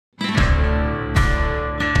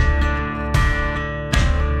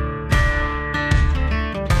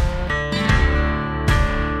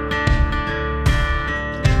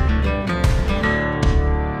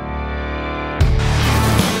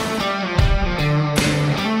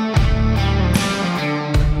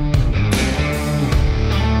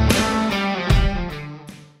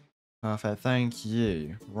Perfect, thank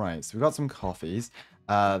you. Right, so we got some coffees.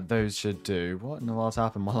 Those should do. What in the world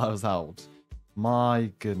happened while I was out?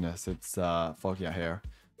 My goodness, it's foggy out here.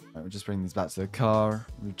 Right, we'll just bring these back to the car.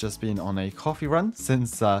 We've just been on a coffee run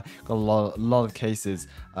since got a lot of cases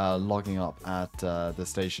logging up at the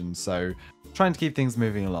station. So trying to keep things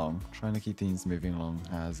moving along.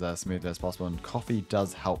 As smoothly as possible. And coffee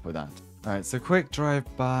does help with that. All right, so quick drive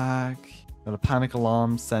back. Got a panic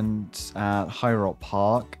alarm sent at HighRock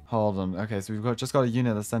Park. Hold on. Okay, so we've just got a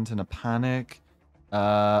unit that sent in a panic.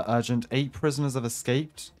 Urgent. 8 prisoners have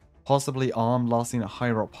escaped. Possibly armed. Last seen at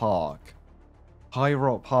HighRock Park.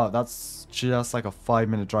 HighRock Park, that's just like a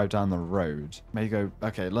 5-minute drive down the road. May go,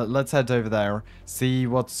 okay, let's head over there, see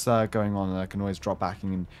what's going on, and I can always drop back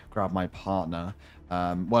and grab my partner.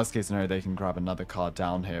 Worst case scenario, they can grab another car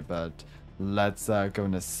down here, but let's go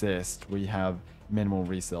and assist. We have minimal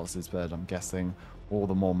resources, but I'm guessing all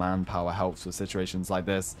the more manpower helps with situations like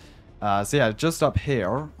this. So yeah, just up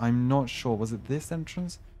here, I'm not sure, was it this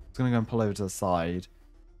entrance? I was going to go and pull over to the side.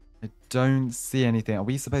 I don't see anything. Are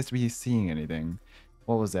we supposed to be seeing anything?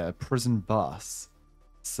 What was it? A prison bus.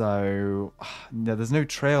 So, yeah, there's no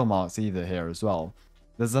trail marks either here as well.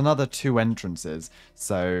 There's another 2 entrances.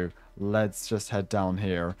 So, let's just head down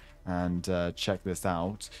here and check this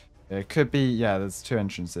out. It could be, yeah, there's 2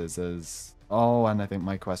 entrances. Oh, and I think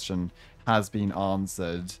my question has been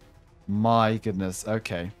answered. My goodness.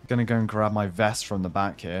 Okay. I'm going to go and grab my vest from the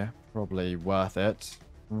back here. Probably worth it.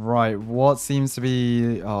 Right, what seems to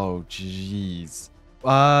be... Oh, jeez.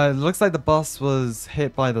 It looks like the bus was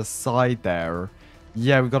hit by the side there.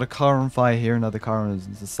 Yeah, we've got a car on fire here, another car on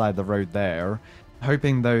the side of the road there.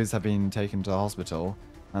 Hoping those have been taken to the hospital.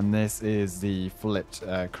 And this is the flipped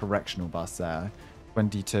correctional bus there.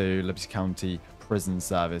 22 Liberty County Prison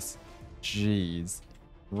Service. Jeez.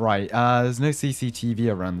 Right, there's no CCTV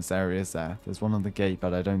around this area, is there? There's one on the gate,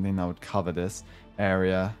 but I don't think that would cover this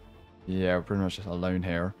area. Yeah, we're pretty much alone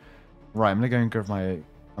here. Right, I'm gonna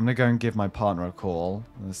go and give my partner a call.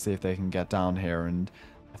 Let's see if they can get down here, and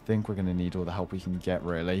I think we're gonna need all the help we can get,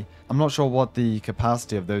 really. I'm not sure what the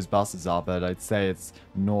capacity of those buses are, but I'd say it's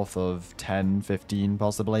north of 10, 15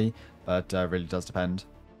 possibly, but really does depend.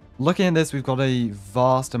 Looking at this, we've got a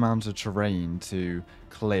vast amount of terrain to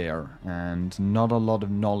clear and not a lot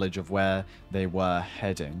of knowledge of where they were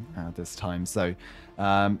heading at this time. So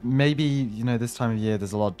maybe, you know, this time of year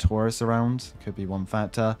there's a lot of tourists around. Could be one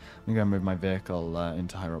factor. I'm going to move my vehicle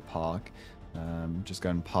into HighRock Park. Just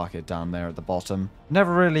go and park it down there at the bottom.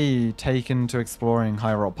 Never really taken to exploring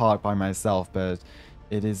HighRock Park by myself, but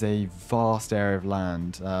it is a vast area of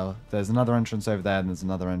land. There's another entrance over there, and there's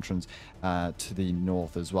another entrance to the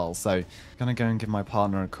north as well. So I'm going to go and give my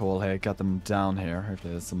partner a call here, get them down here.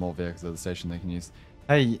 Hopefully there's some more vehicles at the station they can use.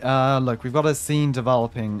 Hey, look, we've got a scene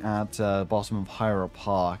developing at the bottom of HighRock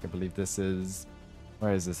Park. I believe this is...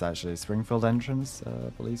 Where is this actually? Springfield entrance? I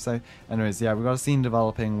believe so. Anyways, yeah, we've got a scene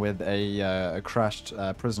developing with a crashed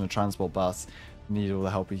prisoner transport bus. Need all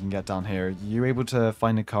the help we can get down here. You able to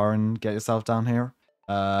find a car and get yourself down here?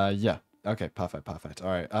 Yeah. Okay, perfect. All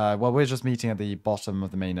right. Well, we're just meeting at the bottom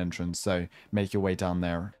of the main entrance, so make your way down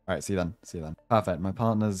there. All right, see you then. Perfect. My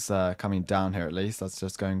partner's coming down here at least. Let's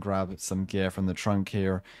just go and grab some gear from the trunk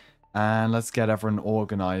here. And let's get everyone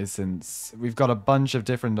organized, since we've got a bunch of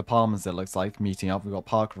different departments, it looks like, meeting up. We've got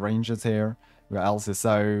park rangers here. We've got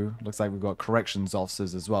LCSO. Looks like we've got corrections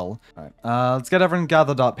officers as well. All right. Let's get everyone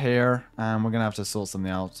gathered up here, and we're going to have to sort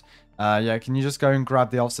something out. Yeah, can you just go and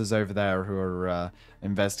grab the officers over there who are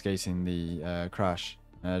investigating the crash?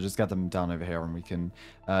 Just get them down over here and we can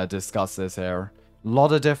discuss this here. A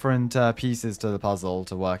lot of different pieces to the puzzle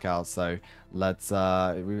to work out, so let's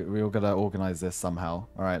we all gotta organize this somehow.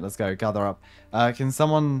 All right, let's go. Gather up. Has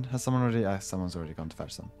someone already? Someone's already gone to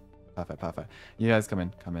fetch them. Perfect. You guys come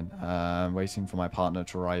in. Waiting for my partner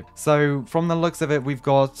to arrive. So from the looks of it, we've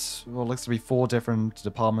got what looks to be 4 different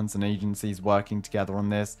departments and agencies working together on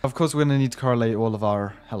this. Of course, we're going to need to correlate all of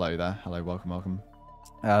our... Hello there. Hello, welcome.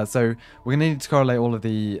 So we're going to need to correlate all of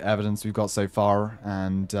the evidence we've got so far,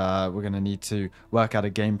 and we're going to need to work out a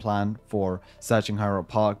game plan for searching HighRock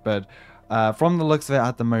Park. But from the looks of it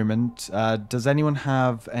at the moment, does anyone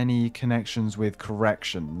have any connections with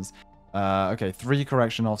corrections? Okay, 3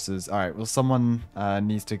 correction officers. All right, well, someone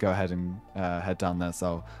needs to go ahead and head down there,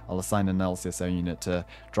 so I'll assign an LCSO unit to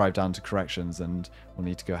drive down to corrections, and we'll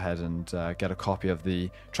need to go ahead and get a copy of the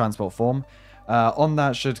transport form. On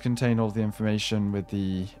that should contain all the information with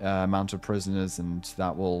the amount of prisoners, and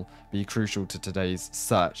that will be crucial to today's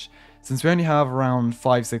search. Since we only have around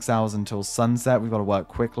 5-6 hours until sunset, we've got to work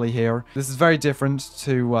quickly here. This is very different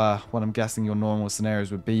to what I'm guessing your normal scenarios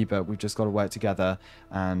would be, but we've just got to work together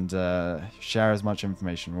and share as much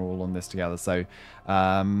information. We're all on this together. So,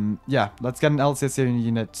 yeah, let's get an LCSU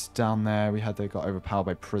unit down there. We had they got overpowered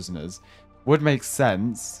by prisoners. Would make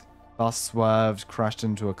sense. Bus swerved, crashed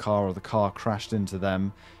into a car, or the car crashed into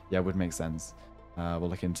them. Yeah, would make sense. We'll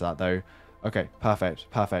look into that, though. Okay, perfect,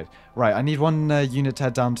 perfect. Right, I need one unit to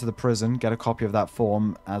head down to the prison, get a copy of that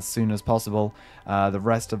form as soon as possible. The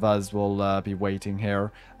rest of us will be waiting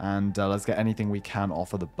here, and let's get anything we can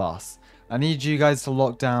off of the bus. I need you guys to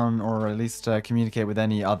lock down, or at least communicate with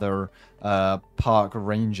any other park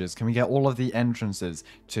rangers. Can we get all of the entrances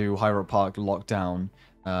to HighRock Park locked down?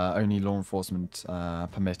 Only law enforcement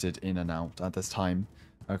permitted in and out at this time.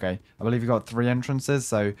 Okay, I believe we've got 3 entrances,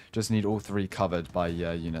 so just need all 3 covered by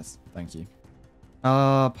units. Thank you.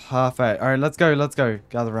 Perfect. All right, let's go, let's go.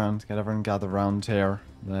 Gather around, get everyone gather around here.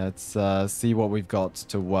 Let's see what we've got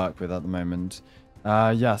to work with at the moment.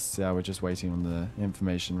 Yes, yeah, we're just waiting on the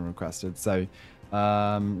information requested. So,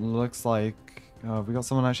 looks like we got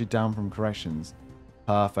someone actually down from corrections.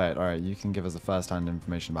 Perfect. All right, you can give us a first-hand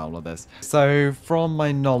information about all of this. So, from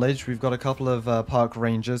my knowledge, we've got a couple of park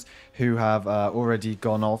rangers who have already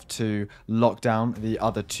gone off to lock down the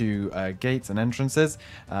other 2 gates and entrances.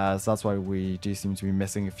 So that's why we do seem to be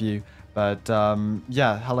missing a few. But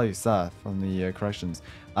yeah, hello, sir, from the corrections.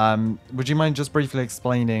 Would you mind just briefly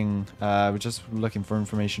explaining? We're just looking for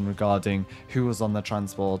information regarding who was on the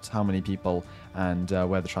transport, how many people, and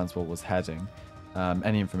where the transport was heading.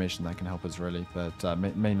 Any information that can help us, really, but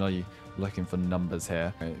mainly looking for numbers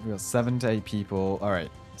here. Okay, we've got 7 to 8 people. All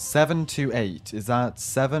right, 7 to 8. Is that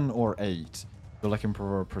 7 or 8? We're looking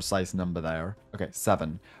for a precise number there. Okay,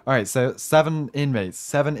 7. All right, so 7 inmates.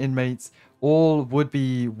 7 inmates. All would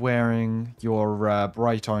be wearing your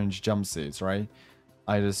bright orange jumpsuits, right?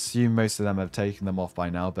 I'd assume most of them have taken them off by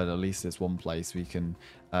now, but at least it's one place we can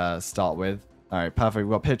start with. All right, perfect.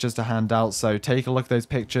 We've got pictures to hand out, so take a look at those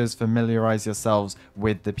pictures, familiarize yourselves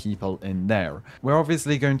with the people in there. We're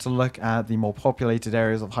obviously going to look at the more populated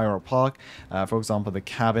areas of HighRock Park, for example, the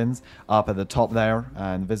cabins up at the top there,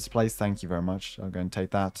 and the visitor place. Thank you very much. I'm going to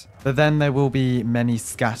take that. But then there will be many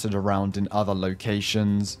scattered around in other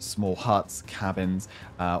locations, small huts, cabins,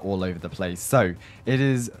 all over the place. So it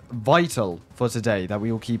is vital for today that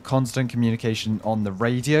we will keep constant communication on the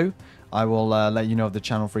radio. I will let you know of the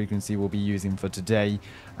channel frequency we'll be using for today.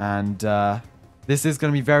 And this is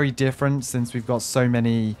going to be very different since we've got so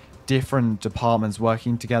many different departments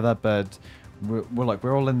working together. But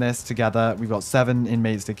we're all in this together. We've got 7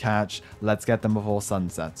 inmates to catch. Let's get them before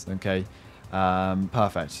sunset. Okay.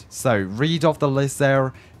 Perfect. So read off the list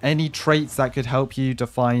there. Any traits that could help you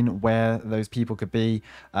define where those people could be.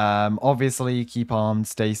 Obviously, keep armed,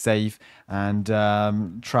 stay safe, and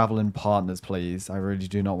travel in partners, please. I really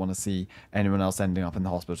do not want to see anyone else ending up in the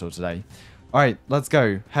hospital today. All right, let's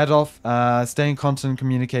go. Head off. Stay in constant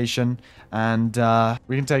communication, and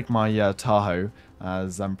we can take my Tahoe,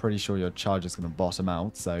 as I'm pretty sure your charge is going to bottom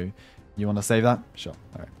out. So, you want to save that? Sure.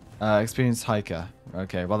 All right. Experienced hiker.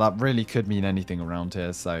 Okay, well, that really could mean anything around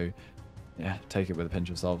here, so yeah, take it with a pinch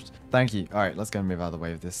of salt. Thank you. All right, let's go and move out of the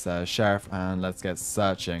way of this sheriff, and let's get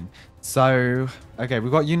searching. So, okay,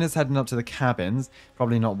 we've got units heading up to the cabins.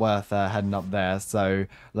 Probably not worth heading up there, so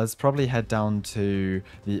let's probably head down to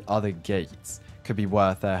the other gates. Could be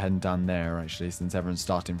worth heading down there, actually, since everyone's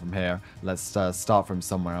starting from here. Let's start from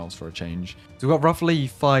somewhere else for a change. So we've got roughly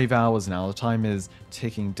 5 hours now. The time is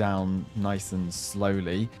ticking down nice and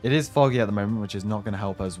slowly. It is foggy at the moment, which is not going to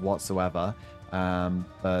help us whatsoever.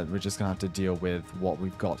 But we're just going to have to deal with what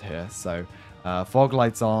we've got here. So fog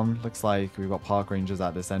lights on. Looks like we've got park rangers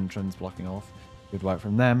at this entrance blocking off. Good work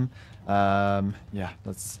from them. Yeah,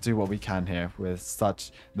 let's do what we can here with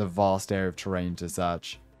such the vast area of terrain to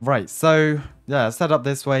search. Right, so, yeah, set up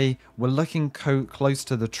this way. We're looking close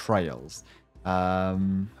to the trails.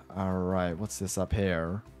 Alright, what's this up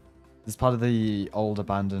here? This is part of the old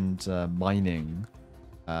abandoned mining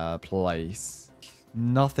place.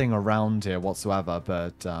 Nothing around here whatsoever,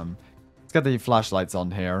 but let's get the flashlights on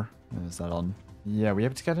here. Is that on? Yeah, we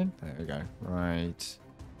able to get in? There we go. Right.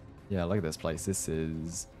 Yeah, look at this place. This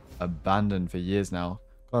is abandoned for years now.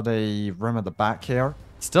 Got a room at the back here.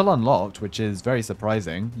 Still unlocked, which is very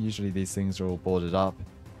surprising. Usually these things are all boarded up.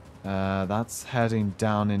 That's heading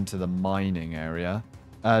down into the mining area.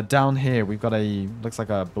 Down here, we've got looks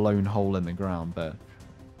like a blown hole in the ground, but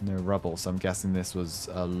no rubble. So I'm guessing this was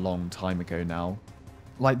a long time ago now.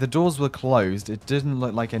 like, the doors were closed. It didn't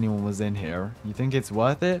look like anyone was in here. You think it's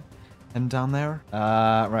worth it? And down there?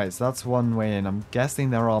 Right, so that's one way in. I'm guessing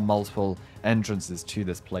there are multiple entrances to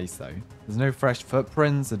this place, though. There's no fresh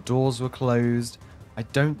footprints. The doors were closed. I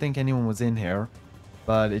don't think anyone was in here,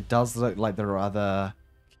 but it does look like there are other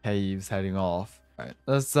caves heading off. All right,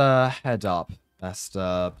 let's head up. Best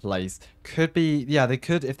place. Could be, yeah, they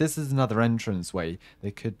could, if this is another entrance way,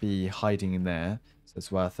 they could be hiding in there. So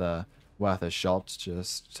it's worth a shot.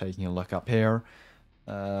 Just taking a look up here.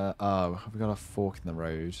 Oh, have we got a fork in the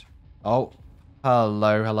road? Oh,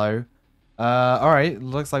 hello, hello. All right,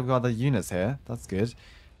 looks like we've got the units here. That's good.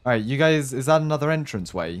 All right, you guys, is that another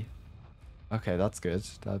entrance way? Okay, that's good.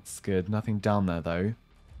 That's good. Nothing down there, though.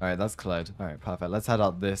 All right, that's cleared. All right, perfect. Let's head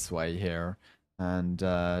out this way here and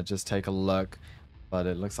just take a look. But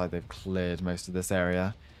it looks like they've cleared most of this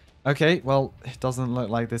area. Okay, well, it doesn't look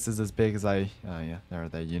like this is as big as I... Oh, yeah, there are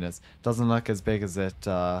their units. Doesn't look as big as it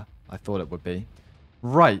I thought it would be.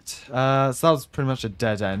 Right, so that was pretty much a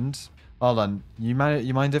dead end. Hold on, you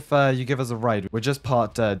mind if you give us a ride? We're just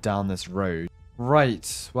parked down this road.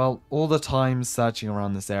 Right, well, all the time searching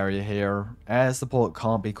around this area here. Air support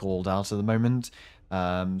can't be called out at the moment.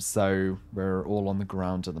 So we're all on the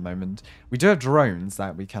ground at the moment. We do have drones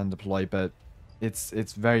that we can deploy, but it's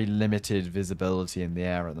very limited visibility in the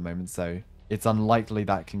air at the moment, so it's unlikely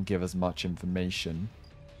that can give us much information.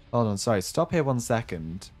 Hold on, sorry, stop here 1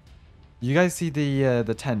 second. You guys see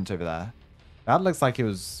the tent over there? That looks like it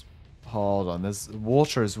was... Hold on, there's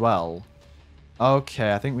water as well.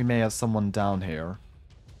 Okay, I think we may have someone down here.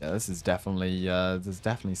 Yeah, this is definitely... there's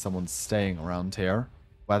definitely someone staying around here.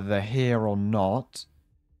 Whether they're here or not.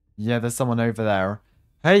 Yeah, there's someone over there.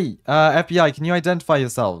 Hey, FBI, can you identify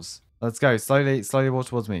yourselves? Let's go. Slowly walk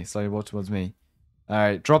towards me. Slowly walk towards me.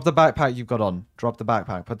 Alright, drop the backpack you've got on. Drop the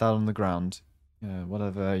backpack. Put that on the ground.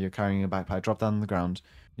 Whatever you're carrying a backpack, drop that on the ground.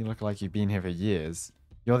 You look like you've been here for years.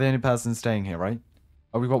 You're the only person staying here, right?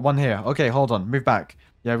 Oh, we've got one here. Okay, hold on. Move back.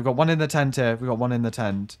 Yeah, we've got one in the tent here. We've got one in the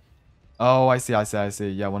tent. Oh, I see.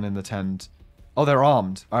 Yeah, one in the tent. Oh, they're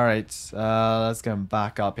armed. All right, let's go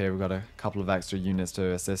back up here. We've got a couple of extra units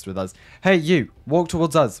to assist with us. Hey, you, walk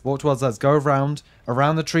towards us. Walk towards us. Go around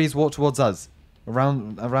the trees. Walk towards us.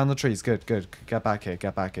 Around the trees. Good. Get back here.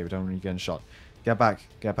 We don't want you getting shot. Get back.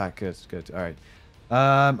 Good. All right.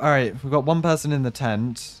 All right. We've got one person in the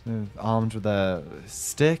tent, armed with a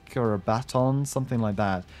stick or a baton, something like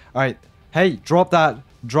that. All right. Hey, drop that.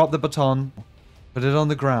 Drop the baton. Put it on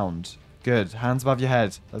the ground. Good. Hands above your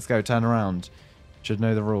head. Let's go. Turn around. Should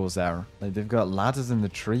know the rules there. Like, they've got ladders in the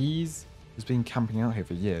trees. Who's been camping out here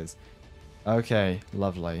for years? Okay.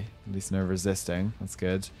 Lovely. At least no resisting. That's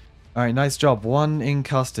good. All right. Nice job. One in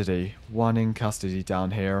custody. One in custody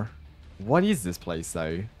down here. What is this place,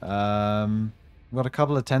 though? We've got a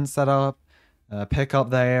couple of tents set up. Pick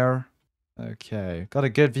up there. Okay. Got a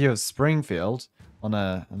good view of Springfield on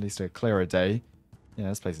at least a clearer day. Yeah,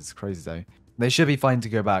 this place is crazy, though. They should be fine to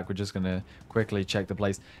go back. We're just going to quickly check the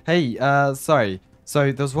place. Hey, sorry.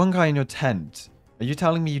 So, there's one guy in your tent. Are you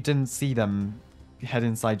telling me you didn't see them head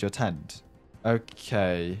inside your tent?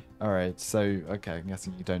 Okay. Alright, so, okay, I'm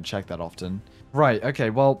guessing you don't check that often. Right,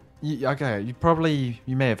 okay, well, you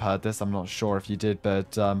may have heard this. I'm not sure if you did,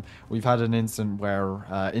 but we've had an incident where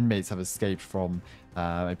inmates have escaped from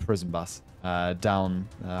a prison bus down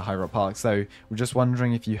HighRock Park. So, we're just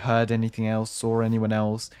wondering if you heard anything else, saw anyone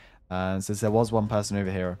else. Since there was one person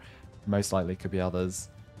over here, most likely could be others.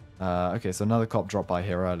 Okay, so another cop dropped by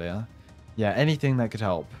here earlier. Yeah, anything that could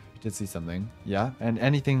help. You did see something. Yeah, and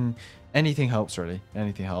anything helps, really.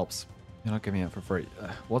 Anything helps. You're not giving it for free.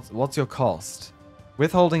 What's your cost?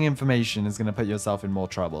 Withholding information is going to put yourself in more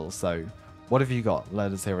trouble, so what have you got?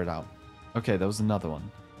 Let us hear it out. Okay, there was another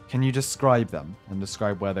one. Can you describe them and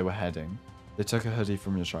describe where they were heading? They took a hoodie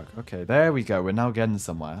from your truck. Okay, there we go. We're now getting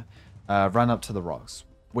somewhere. Ran up to the rocks.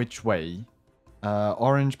 Which way?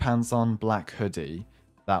 Orange pants on, black hoodie.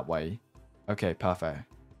 That way. Okay, perfect.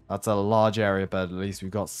 That's a large area, but at least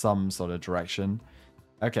we've got some sort of direction.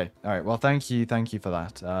 Okay, alright. Well, thank you for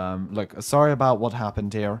that. Look, sorry about what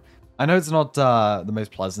happened here. I know it's not the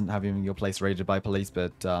most pleasant having your place raided by police,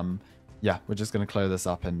 but yeah, we're just going to clear this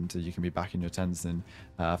up and you can be back in your tents in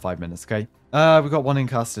 5 minutes, okay? We've got one in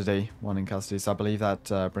custody. So I believe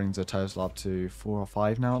that brings a total up to 4 or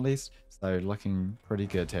 5 now at least. So looking pretty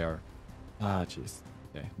good here. Ah, jeez.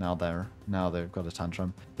 Okay, now they've got a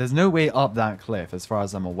tantrum. There's no way up that cliff as far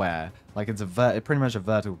as I'm aware. Like, it's pretty much a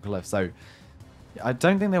vertical cliff, so I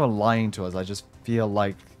don't think they were lying to us. I just feel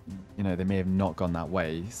like, you know, they may have not gone that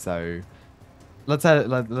way. So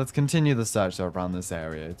let's continue the search around this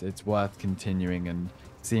area. It's worth continuing and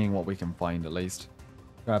seeing what we can find at least.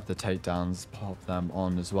 Grab the takedowns, pop them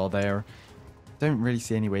on as well there. Don't really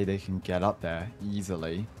see any way they can get up there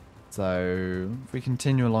easily. So if we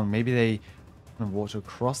continue along, maybe they kind of walk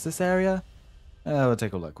across this area. We'll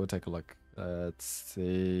take a look. We'll take a look. Let's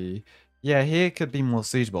see. Yeah, here could be more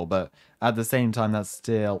suitable, but at the same time, that's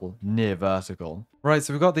still near vertical. Right,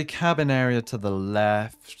 so we've got the cabin area to the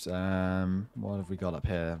left. What have we got up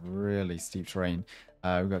here? Really steep terrain.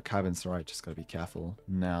 We've got cabins to the right. Just got to be careful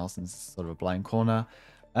now since it's sort of a blind corner.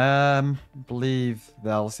 Believe the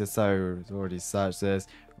LCSO has already searched this.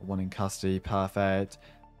 One in custody. Perfect.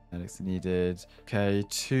 Medics needed. Okay,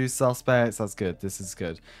 2 suspects. That's good. This is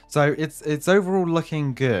good. So it's overall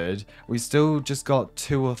looking good. We still just got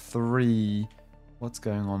 2 or 3. What's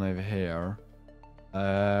going on over here?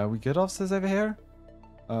 We good officers over here?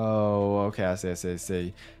 Oh, okay. I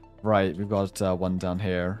see. Right, we've got one down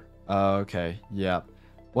here. Okay, yeah.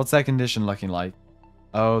 What's their condition looking like?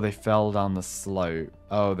 Oh, they fell down the slope.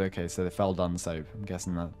 Oh, okay, so they fell down the slope. I'm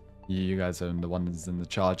guessing that you guys are the ones in the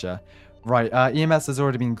charger. Right, EMS has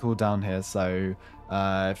already been called down here, so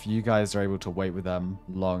if you guys are able to wait with them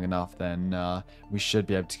long enough, then we should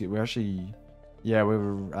be able to get... We're actually... Yeah,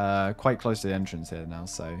 we're quite close to the entrance here now,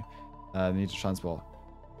 so need to transport.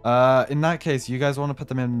 In that case, you guys want to put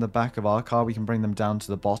them in the back of our car? We can bring them down to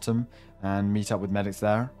the bottom and meet up with medics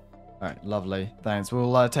there. Alright, lovely. Thanks.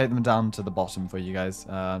 We'll take them down to the bottom for you guys.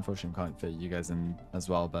 Unfortunately, we can't fit you guys in as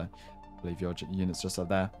well, but... believe your unit's just up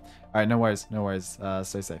there. Alright, no worries.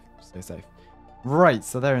 Stay safe. Right,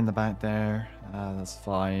 so they're in the back there. That's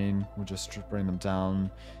fine. We'll just bring them down.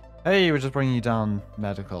 Hey, we're just bringing you down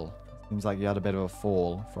medical. Seems like you had a bit of a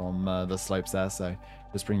fall from the slopes there, so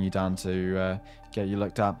just bring you down to get you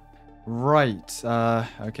looked up. Right,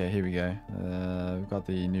 okay, here we go. We've got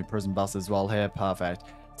the new prison bus as well here. Perfect.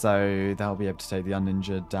 So that'll be able to take the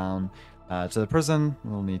uninjured down to the prison.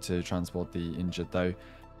 We'll need to transport the injured though.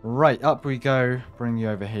 Right, up we go. Bring you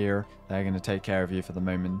over here. They're going to take care of you for the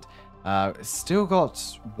moment. Still got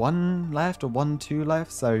 1 left or 2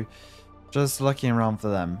 left. So just looking around for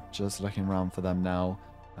them. Now.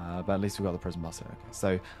 But at least we've got the prison bus here. Okay.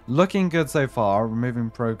 So looking good so far. We're moving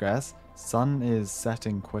progress. Sun is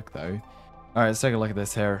setting quick though. Alright, let's take a look at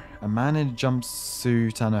this here. A man in a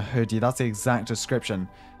jumpsuit and a hoodie. That's the exact description.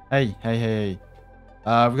 Hey. We've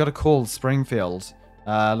got a call, Springfield.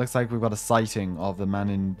 Looks like we've got a sighting of the man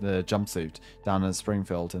in the jumpsuit down in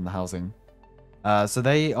Springfield in the housing. So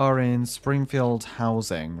they are in Springfield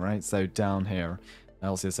housing, right? So down here.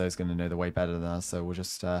 LCSO is going to know the way better than us, so we'll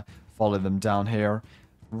just follow them down here.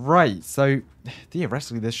 Right, so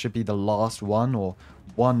theoretically this should be the last one, or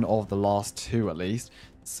one of the last 2 at least.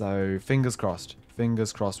 So fingers crossed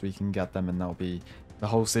we can get them and that'll be the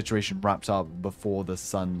whole situation wrapped up before the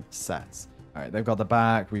sun sets. Alright, they've got the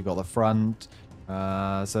back, we've got the front.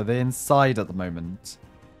 So they're inside at the moment.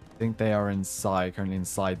 I think they are currently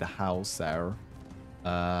inside the house there.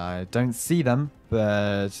 I don't see them,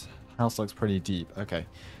 but house looks pretty deep. Okay,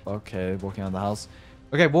 walking out of the house.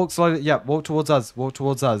 Okay, walk slowly. Yeah, walk towards us.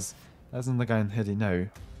 That isn't the guy in the hoodie. No,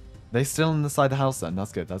 they still inside the house then.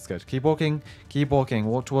 That's good. Keep walking.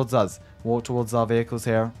 Walk towards us. Walk towards our vehicles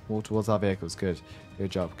here.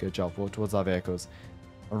 Good job. Walk towards our vehicles.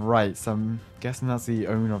 Alright, so I'm guessing that's the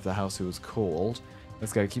owner of the house who was called.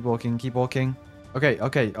 Let's go. Keep walking.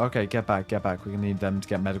 Okay. Get back. We need them to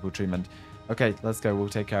get medical treatment. Okay, let's go. We'll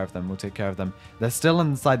take care of them. They're still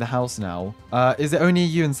inside the house now. Is it only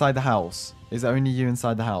you inside the house? There's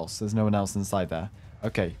no one else inside there.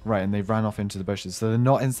 Okay, right. And they've ran off into the bushes. So they're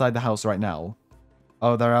not inside the house right now.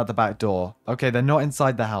 Oh, they're out the back door. Okay, they're not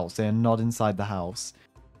inside the house.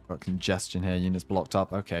 Got congestion here. Units blocked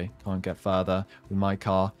up. Okay, can't get further with my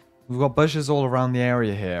car. We've got bushes all around the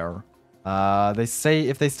area here.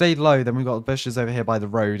 If they stayed low, then we've got bushes over here by the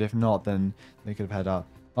road. If not, then they could have head up.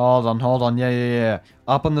 Hold on. Yeah.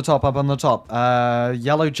 Up on the top.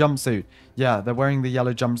 Yellow jumpsuit. Yeah, they're wearing the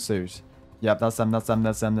yellow jumpsuit. Yep, that's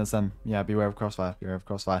them. Yeah, beware of crossfire.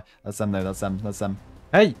 That's them though.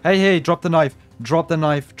 Hey, drop the knife. Drop the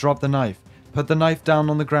knife. Put the knife down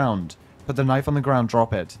on the ground.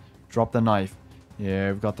 Drop it. Drop the knife.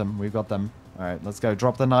 Yeah, we've got them. Alright, let's go.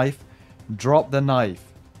 Drop the knife. Drop the knife,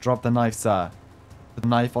 sir. Put the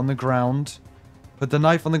knife on the ground.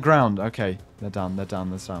 Okay, they're down.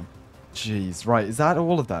 Jeez, right. Is that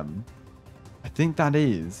all of them? I think that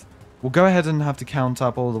is. We'll go ahead and have to count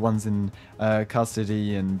up all the ones in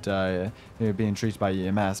custody and who are being treated by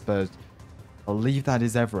EMS, but I believe that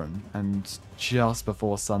is everyone, and just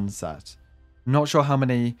before sunset. I'm not sure how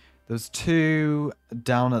many. There's 2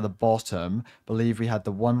 down at the bottom. I believe we had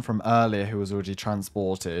the one from earlier who was already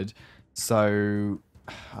transported. So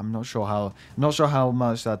I'm not sure how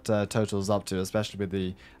much that totals up to, especially with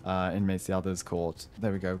the inmates the others caught.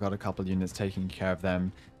 There we go. Got a couple units taking care of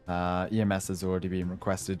them. EMS has already been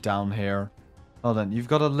requested down here. Hold on, you've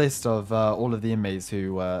got a list of all of the inmates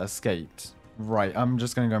who escaped. Right, I'm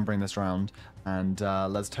just going to go and bring this around, and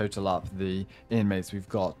let's total up the inmates we've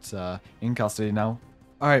got in custody now.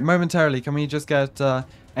 Alright, momentarily, can we just get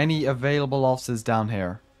any available officers down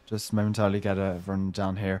here? Just momentarily get everyone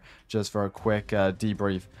down here, just for a quick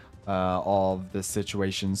debrief of the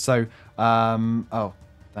situation. So, oh,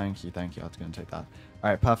 thank you, I was going to take that.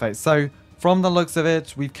 Alright, perfect. So, from the looks of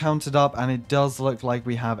it, we've counted up, and it does look like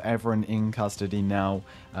we have everyone in custody now.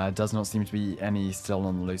 Does not seem to be any still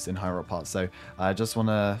on the loose in HighRock Park. So I just want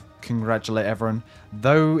to congratulate everyone.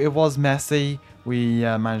 Though it was messy, we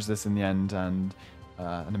managed this in the end, and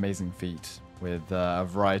an amazing feat with a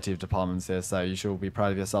variety of departments here. So you should all be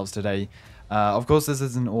proud of yourselves today. Of course, this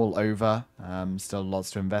isn't all over. Still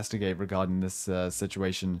lots to investigate regarding this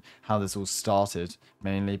situation, how this all started,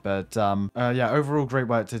 mainly. But yeah, overall, great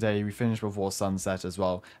work today. We finished before sunset as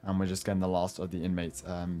well, and we're just getting the last of the inmates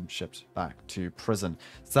shipped back to prison.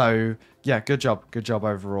 So yeah, good job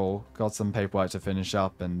overall. Got some paperwork to finish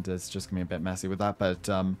up, and it's just gonna be a bit messy with that, but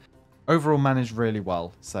overall managed really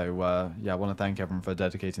well. So yeah, I want to thank everyone for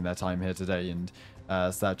dedicating their time here today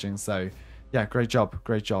and searching. So yeah, great job,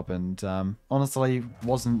 and honestly,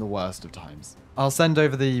 wasn't the worst of times. I'll send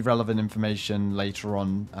over the relevant information later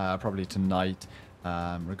on, probably tonight,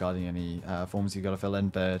 regarding any forms you got to fill in,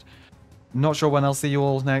 but not sure when I'll see you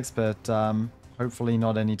all next, but hopefully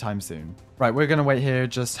not anytime soon. Right, we're going to wait here,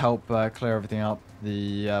 just help clear everything up.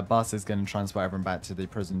 The bus is going to transfer everyone back to the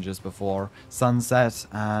prison just before sunset,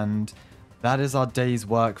 and that is our day's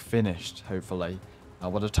work finished, hopefully.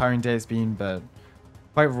 What a tiring day it's been, but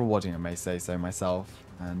quite rewarding, I may say so myself,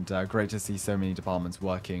 and great to see so many departments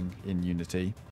working in unity.